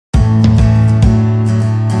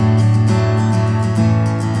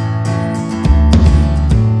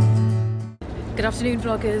Good afternoon,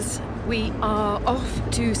 vloggers. We are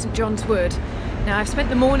off to St John's Wood. Now, I've spent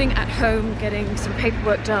the morning at home getting some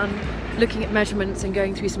paperwork done, looking at measurements and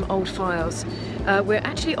going through some old files. We're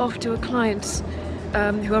actually off to a client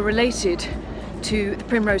who are related to the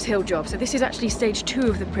Primrose Hill job. So this is actually stage 2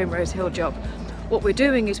 of the Primrose Hill job. What we're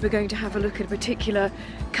doing is we're going to have a look at a particular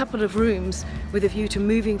couple of rooms with a view to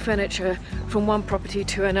moving furniture from one property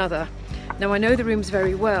to another. Now, I know the rooms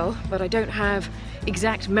very well, but I don't have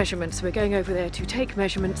exact measurements. We're going over there to take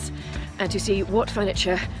measurements and to see what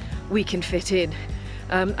furniture we can fit in.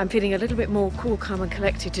 I'm feeling a little bit more cool, calm and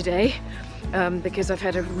collected today because I've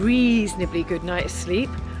had a reasonably good night's sleep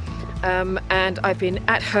and I've been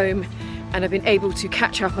at home and I've been able to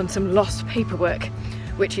catch up on some lost paperwork,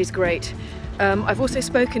 which is great. I've also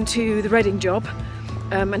spoken to the Reading job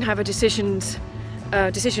and have a decision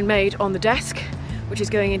made on the desk, which is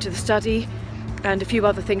going into the study, and a few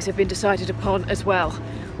other things have been decided upon as well,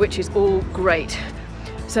 which is all great.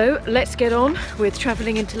 So let's get on with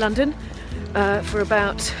travelling into London for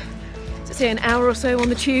about, let's say, an hour or so on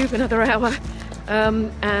the tube, another hour,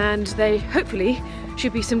 and they hopefully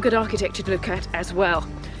should be some good architecture to look at as well,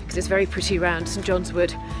 because it's very pretty round St John's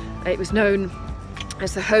Wood. It was known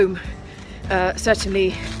as the home,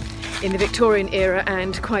 certainly in the Victorian era,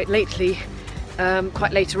 and quite lately,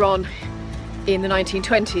 quite later on in the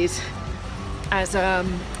 1920s, as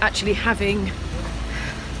actually having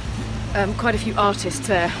quite a few artists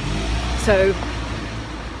there. So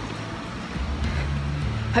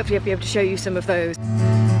hopefully I'll be able to show you some of those.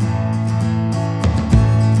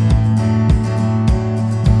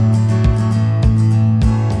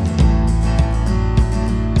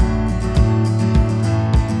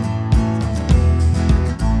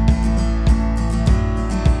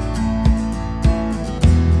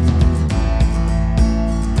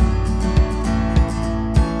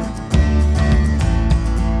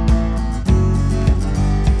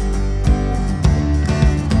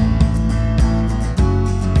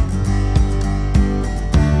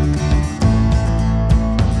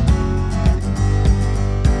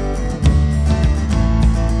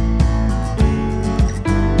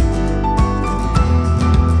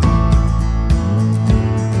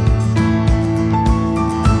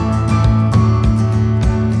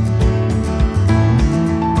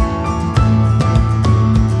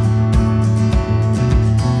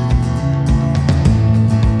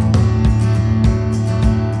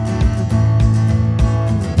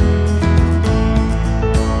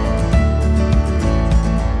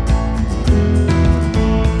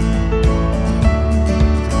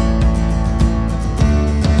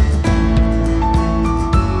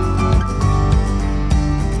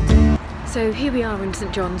 So here we are in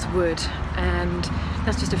St John's Wood, and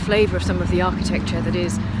that's just a flavour of some of the architecture that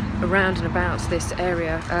is around and about this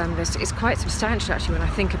area. It's quite substantial actually when I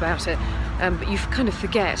think about it, but you kind of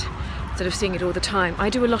forget sort of seeing it all the time. I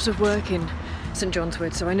do a lot of work in St John's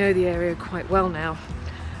Wood, so I know the area quite well now.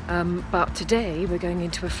 But today we're going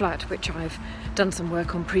into a flat which I've done some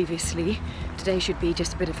work on previously. Today should be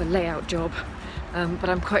just a bit of a layout job, but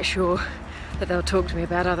I'm quite sure that they'll talk to me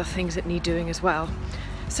about other things that need doing as well.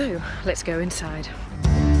 So let's go inside.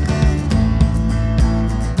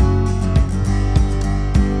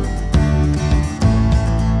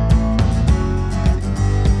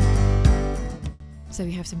 So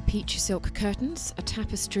we have some peach silk curtains, a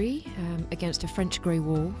tapestry against a French grey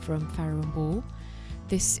wall from Farrow & Ball.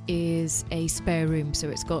 This is a spare room, so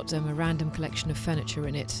it's got a random collection of furniture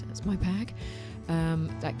in it. That's my bag.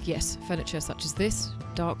 Yes, furniture such as this,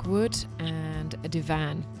 dark wood, and a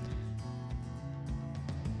divan.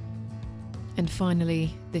 And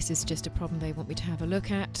finally, this is just a problem they want me to have a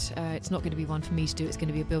look at. It's not going to be one for me to do, it's going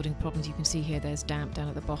to be a building problem. As you can see here, there's damp down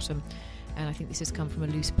at the bottom, and I think this has come from a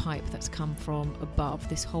loose pipe that's come from above.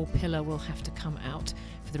 This whole pillar will have to come out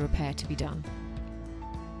for the repair to be done.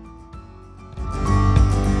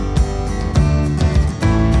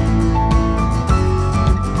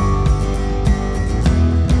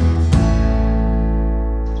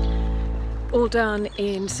 All done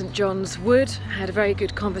in St John's Wood. Had a very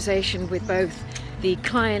good conversation with both the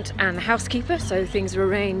client and the housekeeper, so things are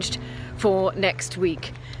arranged for next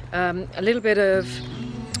week. A little bit of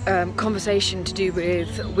conversation to do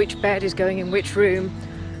with which bed is going in which room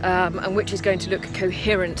and which is going to look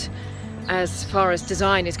coherent as far as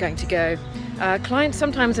design is going to go. Clients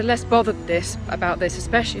sometimes are less bothered about this,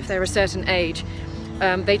 especially if they're a certain age.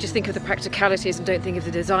 They just think of the practicalities and don't think of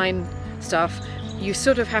the design stuff. You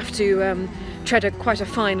sort of have to tread quite a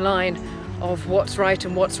fine line of what's right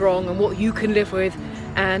and what's wrong and what you can live with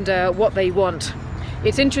and what they want.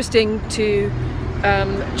 It's interesting to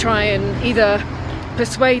try and either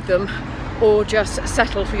persuade them or just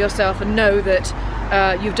settle for yourself and know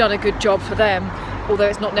that you've done a good job for them, although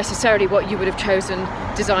it's not necessarily what you would have chosen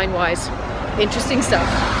design-wise. Interesting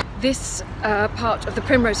stuff. This part of the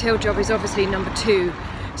Primrose Hill job is obviously number 2,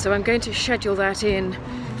 so I'm going to schedule that in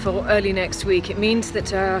for early next week. It means that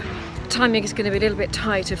timing is going to be a little bit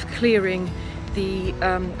tight of clearing the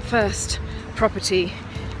first property,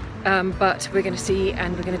 but we're going to see,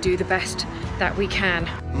 and we're going to do the best that we can.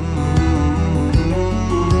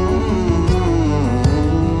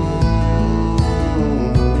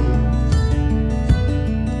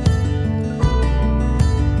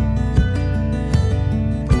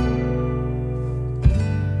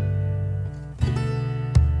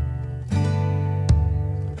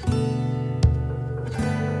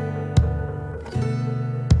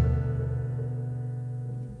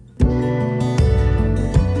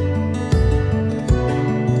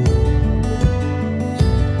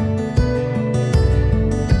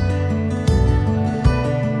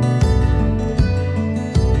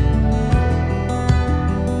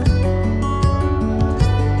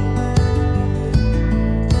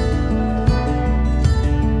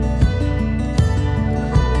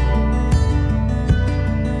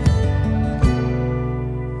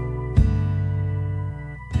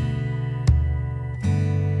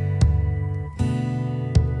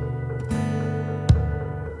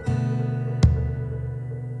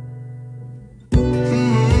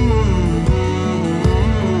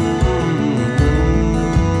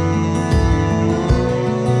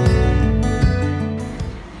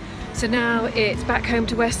 So now it's back home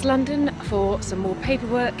to West London for some more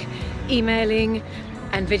paperwork, emailing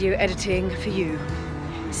and video editing for you.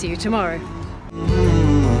 See you tomorrow.